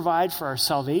can provide for our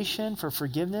salvation, for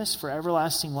forgiveness, for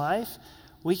everlasting life,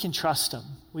 we can trust him.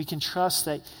 We can trust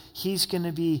that he's going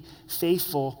to be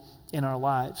faithful in our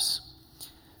lives.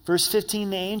 Verse 15,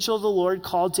 the angel of the Lord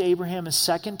called to Abraham a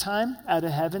second time out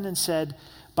of heaven and said,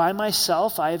 by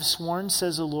myself I have sworn,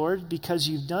 says the Lord, because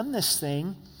you've done this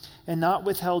thing and not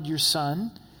withheld your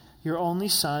son, your only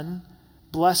son,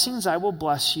 blessings I will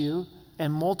bless you,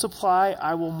 and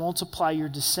I will multiply your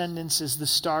descendants as the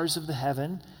stars of the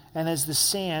heaven, and as the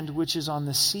sand which is on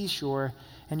the seashore,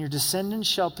 and your descendants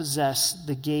shall possess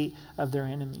the gate of their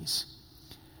enemies.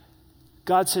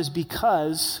 God says,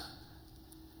 because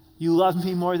you love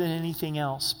me more than anything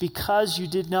else, because you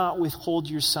did not withhold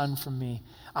your Son from me,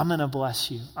 I'm going to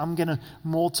bless you. I'm going to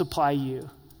multiply you.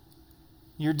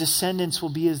 Your descendants will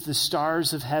be as the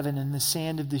stars of heaven and the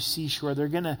sand of the seashore. They're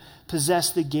going to possess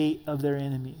the gate of their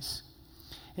enemies.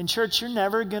 In church, you're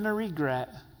never going to regret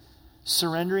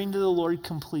surrendering to the Lord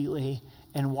completely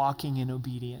and walking in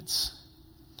obedience.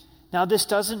 Now, this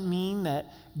doesn't mean that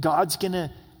God's going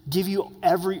to give you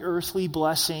every earthly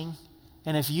blessing,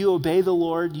 and if you obey the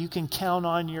Lord, you can count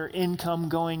on your income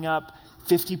going up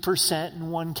 50% in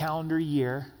one calendar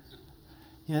year.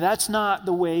 You know, that's not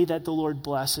the way that the Lord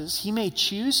blesses. He may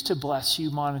choose to bless you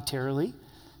monetarily.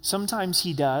 Sometimes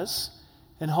he does,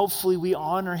 and hopefully we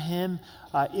honor him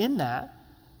in that.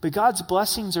 But God's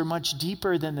blessings are much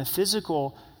deeper than the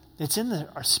physical. It's in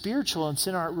our spiritual, it's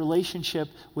in our relationship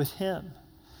with him.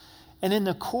 And in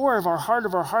the core of our heart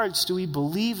of our hearts, do we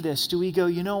believe this? Do we go,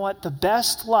 you know what? The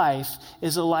best life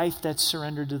is a life that's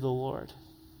surrendered to the Lord.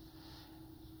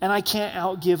 And I can't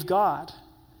outgive God.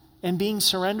 And being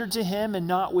surrendered to him and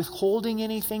not withholding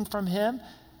anything from him,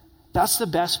 that's the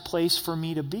best place for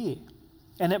me to be.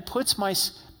 And it puts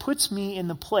me in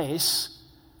the place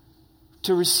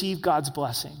to receive God's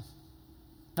blessing.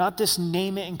 Not this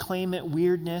name it and claim it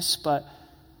weirdness, but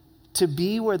to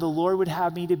be where the Lord would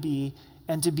have me to be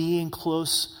and to be in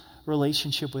close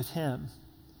relationship with him.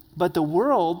 But the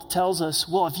world tells us,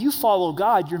 well, if you follow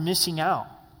God, you're missing out,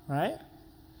 right?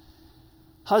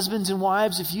 Husbands and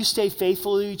wives, if you stay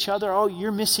faithful to each other, oh,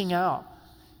 you're missing out.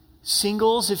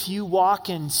 Singles, if you walk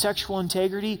in sexual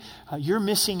integrity, you're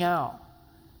missing out.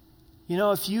 You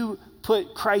know, if you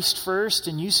put Christ first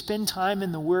and you spend time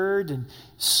in the Word and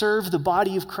serve the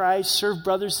body of Christ, serve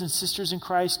brothers and sisters in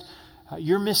Christ,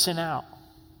 you're missing out.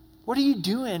 What are you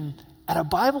doing at a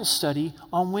Bible study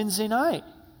on Wednesday night?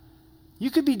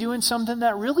 You could be doing something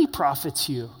that really profits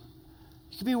you.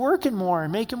 You could be working more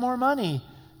and making more money.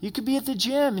 You could be at the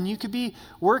gym and you could be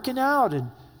working out.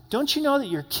 And don't you know that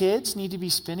your kids need to be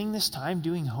spending this time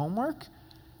doing homework?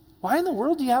 Why in the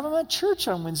world do you have them at church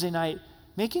on Wednesday night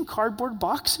making cardboard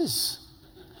boxes?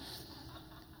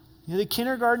 You know, the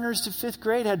kindergartners to fifth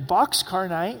grade had boxcar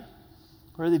night,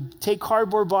 where they take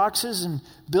cardboard boxes and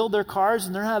build their cars,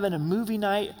 and they're having a movie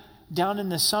night down in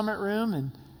the summit room,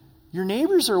 and your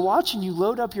neighbors are watching you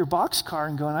load up your boxcar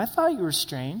and going, I thought you were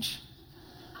strange.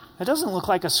 That doesn't look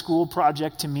like a school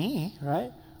project to me,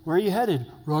 right? Where are you headed?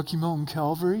 Rocky Mountain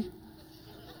Calvary?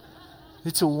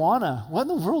 It's Awana. What in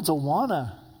the world's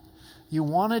Awana? You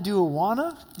want to do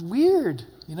Awana? Weird.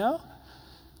 you know?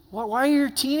 Why are your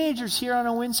teenagers here on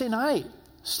a Wednesday night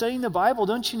studying the Bible?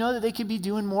 Don't you know that they could be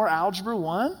doing more Algebra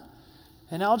 1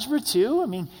 and Algebra 2? I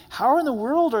mean, how in the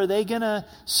world are they going to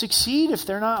succeed if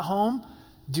they're not home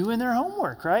doing their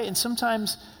homework, right? And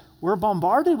sometimes we're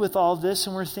bombarded with all of this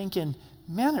and we're thinking,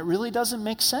 man, it really doesn't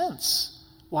make sense.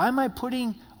 Why am I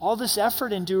putting all this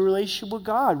effort into a relationship with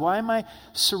God? Why am I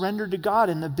surrendered to God?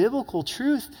 And the biblical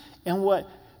truth and what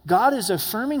God is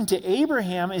affirming to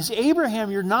Abraham is,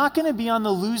 Abraham, you're not going to be on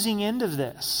the losing end of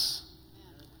this.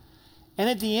 And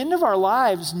at the end of our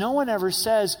lives, no one ever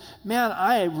says, man,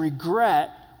 I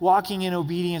regret walking in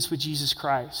obedience with Jesus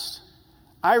Christ.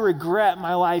 I regret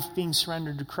my life being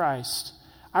surrendered to Christ.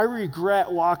 I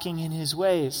regret walking in his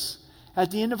ways. At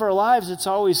the end of our lives, it's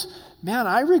always, man,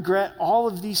 I regret all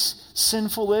of these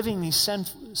sinful living, these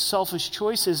selfish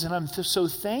choices, and I'm so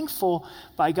thankful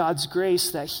by God's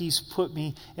grace that he's put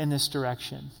me in this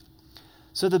direction.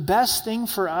 So the best thing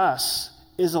for us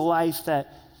is a life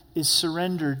that is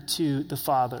surrendered to the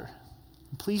Father.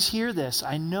 Please hear this.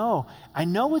 I know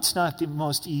it's not the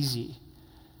most easy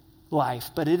life,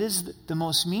 but it is the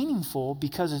most meaningful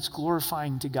because it's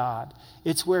glorifying to God.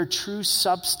 It's where true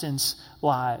substance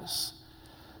lies.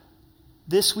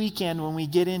 This weekend, when we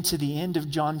get into the end of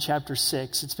John chapter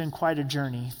 6, it's been quite a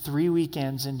journey, 3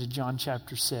 weekends into John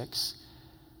chapter 6.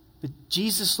 But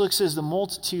Jesus looks at the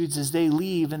multitudes as they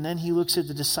leave, and then he looks at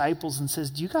the disciples and says,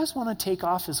 do you guys want to take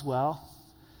off as well?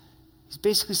 He's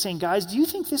basically saying, guys, do you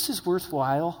think this is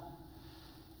worthwhile?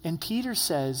 And Peter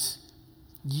says,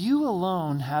 you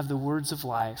alone have the words of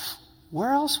life.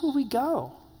 Where else will we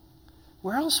go?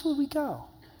 Where else will we go?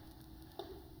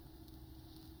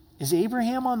 Is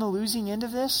Abraham on the losing end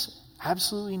of this?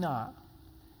 Absolutely not.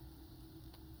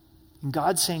 And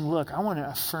God's saying, look, I want to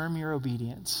affirm your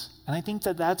obedience. And I think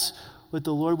that that's what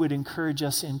the Lord would encourage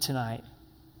us in tonight.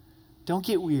 Don't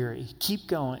get weary. Keep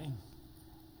going.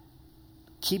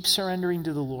 Keep surrendering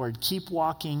to the Lord. Keep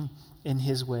walking in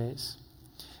his ways.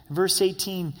 In verse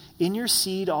 18, in your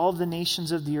seed all of the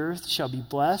nations of the earth shall be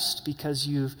blessed because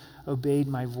you've obeyed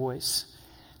my voice.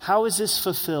 How is this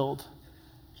fulfilled?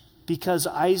 Because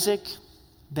Isaac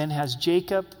then has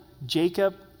Jacob.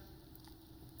 Jacob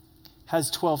has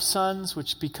 12 sons,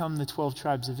 which become the 12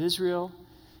 tribes of Israel.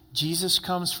 Jesus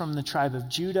comes from the tribe of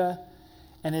Judah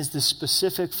and is the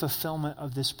specific fulfillment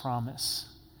of this promise.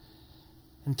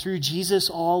 And through Jesus,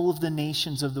 all of the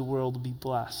nations of the world will be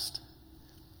blessed.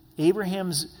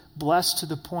 Abraham's blessed to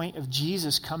the point of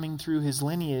Jesus coming through his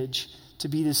lineage to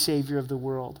be the Savior of the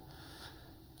world.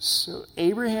 So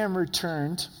Abraham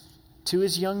returned to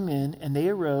his young men, and they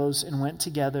arose and went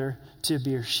together to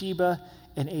Beersheba,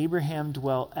 and Abraham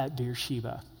dwelt at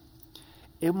Beersheba.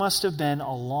 It must have been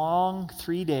a long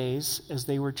 3 days as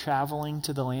they were traveling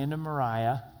to the land of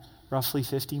Moriah, roughly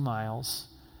 50 miles.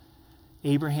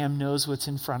 Abraham knows what's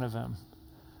in front of him,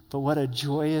 but what a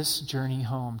joyous journey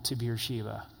home to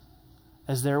Beersheba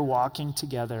as they're walking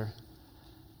together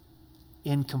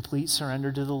in complete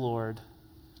surrender to the Lord,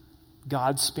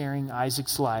 God sparing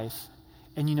Isaac's life.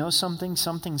 And you know something?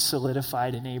 Something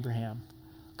solidified in Abraham.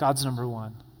 God's number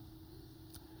one.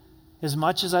 As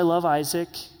much as I love Isaac,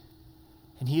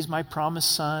 and he's my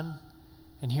promised son,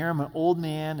 and here I'm an old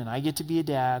man, and I get to be a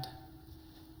dad,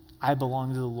 I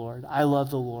belong to the Lord. I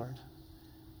love the Lord.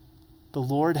 The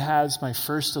Lord has my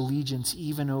first allegiance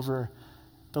even over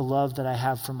the love that I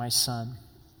have for my son.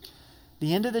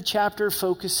 The end of the chapter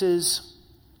focuses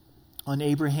on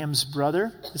Abraham's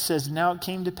brother. It says, now it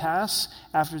came to pass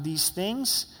after these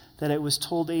things that it was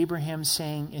told Abraham,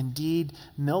 saying, indeed,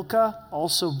 Milcah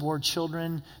also bore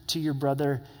children to your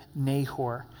brother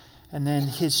Nahor. And then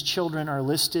his children are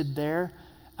listed there.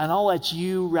 And I'll let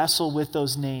you wrestle with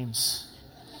those names.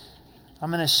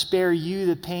 I'm going to spare you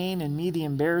the pain and me the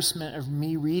embarrassment of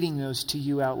me reading those to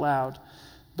you out loud.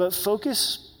 But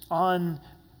focus on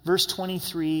verse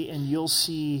 23 and you'll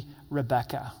see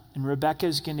Rebekah. And Rebekah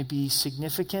is going to be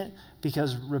significant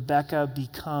because Rebekah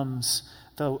becomes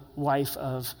the wife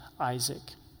of Isaac.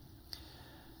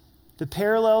 The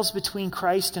parallels between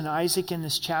Christ and Isaac in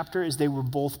this chapter is they were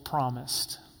both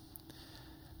promised.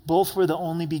 Both were the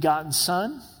only begotten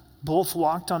son. Both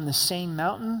walked on the same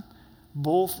mountain.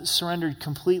 Both surrendered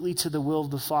completely to the will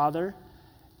of the Father.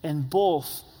 And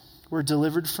both were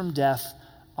delivered from death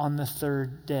on the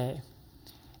third day.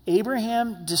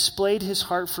 Abraham displayed his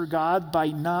heart for God by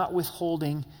not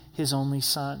withholding his only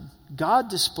son. God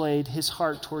displayed his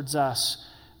heart towards us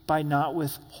by not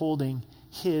withholding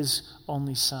his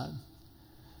only son.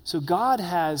 So God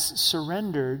has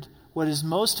surrendered what is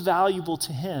most valuable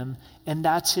to him, and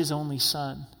that's his only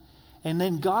son. And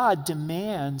then God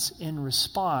demands in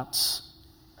response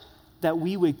that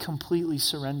we would completely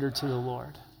surrender to the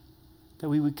Lord, that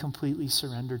we would completely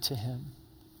surrender to him.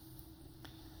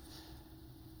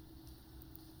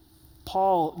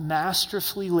 Paul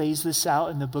masterfully lays this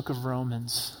out in the book of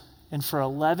Romans. And for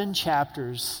 11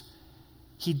 chapters,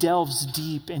 he delves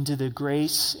deep into the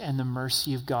grace and the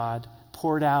mercy of God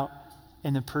poured out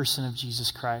in the person of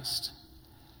Jesus Christ.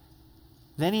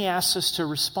 Then he asks us to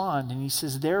respond, and he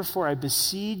says, "Therefore I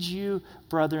beseech you,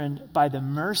 brethren, by the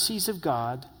mercies of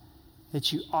God,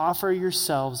 that you offer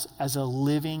yourselves as a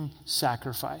living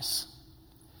sacrifice."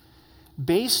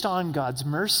 Based on God's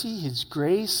mercy, his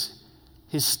grace,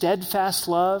 his steadfast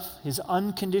love, his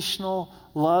unconditional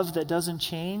love that doesn't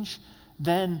change,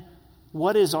 then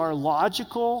what is our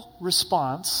logical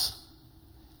response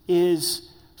is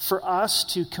for us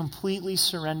to completely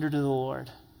surrender to the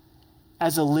Lord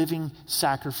as a living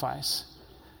sacrifice.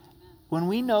 When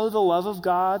we know the love of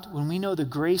God, when we know the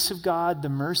grace of God, the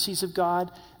mercies of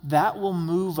God, that will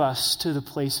move us to the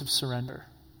place of surrender.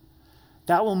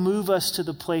 That will move us to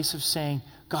the place of saying,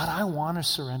 God, I want to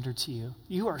surrender to you.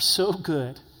 You are so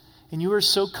good, and you are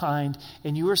so kind,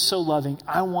 and you are so loving.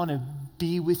 I want to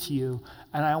be with you,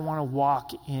 and I want to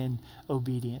walk in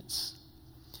obedience.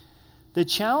 The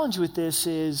challenge with this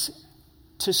is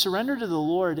to surrender to the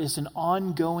Lord is an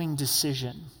ongoing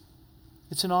decision.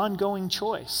 It's an ongoing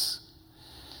choice.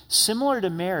 Similar to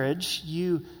marriage,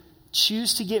 you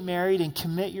choose to get married and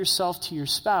commit yourself to your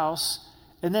spouse,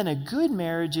 and then a good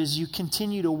marriage is you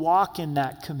continue to walk in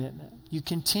that commitment. You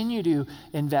continue to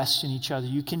invest in each other.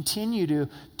 You continue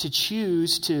to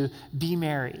choose to be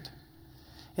married.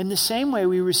 In the same way,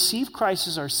 we receive Christ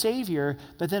as our Savior,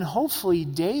 but then hopefully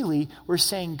daily we're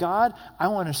saying, God, I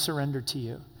want to surrender to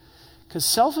you. Because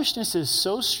selfishness is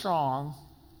so strong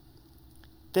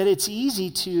that it's easy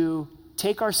to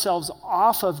take ourselves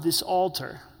off of this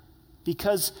altar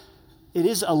because it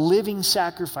is a living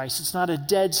sacrifice. It's not a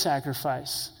dead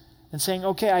sacrifice. And saying,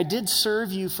 okay, I did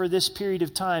serve you for this period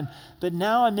of time, but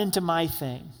now I'm into my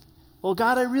thing. Well,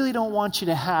 God, I really don't want you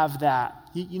to have that.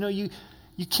 You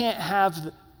can't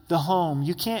have the home.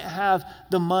 You can't have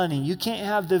the money. You can't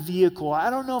have the vehicle. I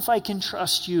don't know if I can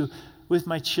trust you with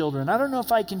my children. I don't know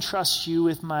if I can trust you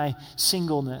with my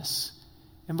singleness.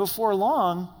 And before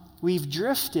long, we've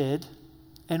drifted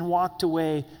and walked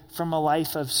away from a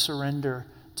life of surrender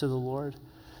to the Lord.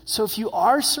 So if you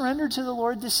are surrendered to the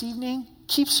Lord this evening,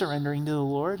 keep surrendering to the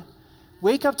Lord.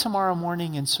 Wake up tomorrow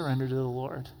morning and surrender to the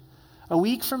Lord. A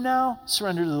week from now,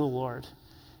 surrender to the Lord.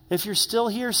 If you're still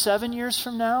here 7 years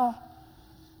from now,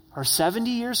 or 70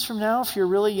 years from now, if you're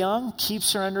really young, keep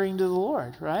surrendering to the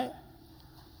Lord, right?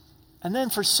 And then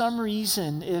for some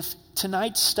reason, if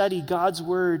tonight's study, God's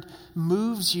word,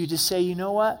 moves you to say, you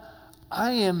know what?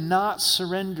 I am not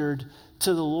surrendered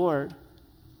to the Lord.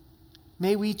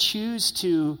 May we choose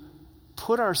to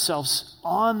put ourselves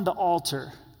on the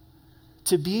altar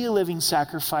to be a living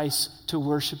sacrifice to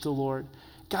worship the Lord.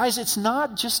 Guys, it's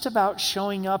not just about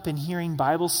showing up and hearing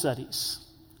Bible studies.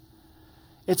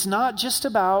 It's not just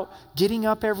about getting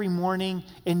up every morning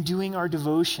and doing our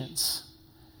devotions,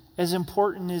 as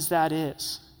important as that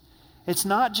is. It's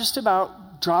not just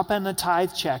about dropping a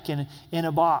tithe check in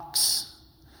a box.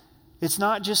 It's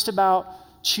not just about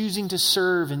choosing to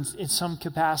serve in some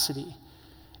capacity.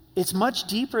 It's much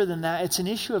deeper than that. It's an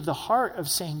issue of the heart of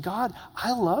saying, God,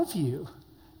 I love you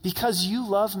because you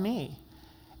love me.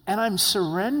 And I'm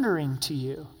surrendering to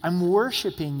you. I'm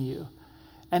worshiping you.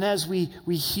 And as we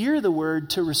hear the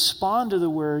word, to respond to the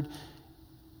word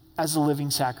as a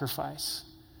living sacrifice.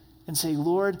 And say,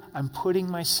 Lord, I'm putting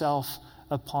myself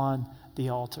upon the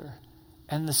altar.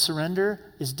 And the surrender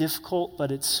is difficult,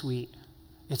 but it's sweet.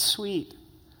 It's sweet.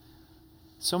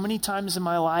 So many times in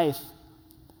my life,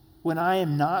 when I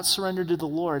am not surrendered to the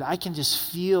Lord, I can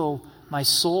just feel my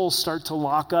soul start to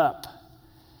lock up.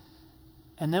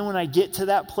 And then when I get to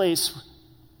that place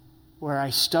where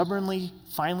I stubbornly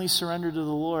finally surrender to the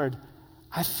Lord,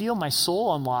 I feel my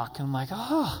soul unlock. And I'm like,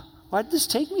 oh, why did this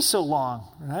take me so long,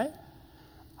 right?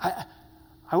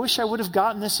 I wish I would have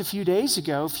gotten this a few days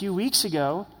ago, a few weeks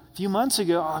ago, a few months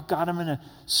ago. Oh, God, I'm going to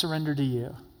surrender to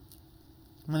you.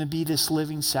 I'm going to be this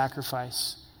living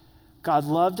sacrifice. God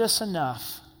loved us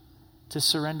enough to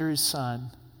surrender his son,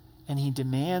 and he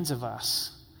demands of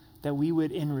us that we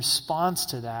would, in response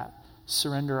to that,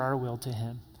 surrender our will to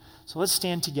him. So let's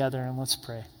stand together and let's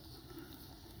pray.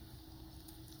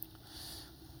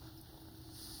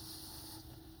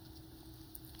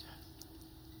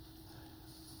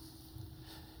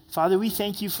 Father, we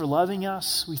thank you for loving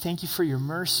us. We thank you for your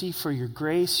mercy, for your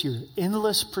grace, your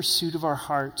endless pursuit of our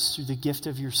hearts through the gift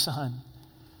of your Son.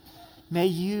 May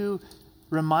you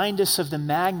remind us of the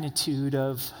magnitude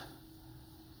of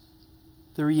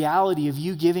the reality of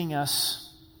you giving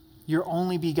us your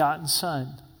only begotten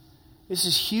Son. This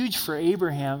is huge for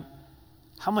Abraham.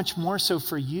 How much more so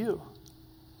for you?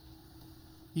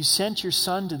 You sent your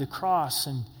Son to the cross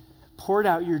and poured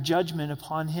out your judgment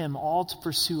upon him, all to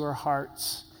pursue our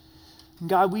hearts. And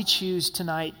God, we choose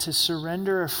tonight to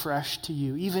surrender afresh to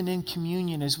you. Even in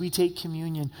communion, as we take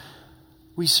communion,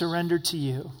 we surrender to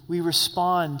you. We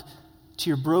respond to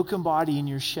your broken body and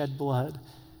your shed blood.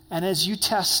 And as you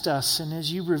test us and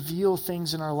as you reveal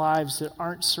things in our lives that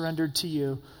aren't surrendered to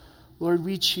you, Lord,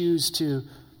 we choose to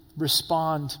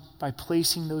respond by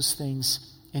placing those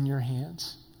things in your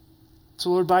hands. So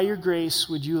Lord, by your grace,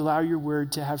 would you allow your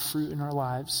word to have fruit in our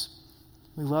lives?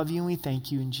 We love you and we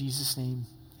thank you in Jesus' name.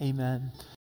 Amen.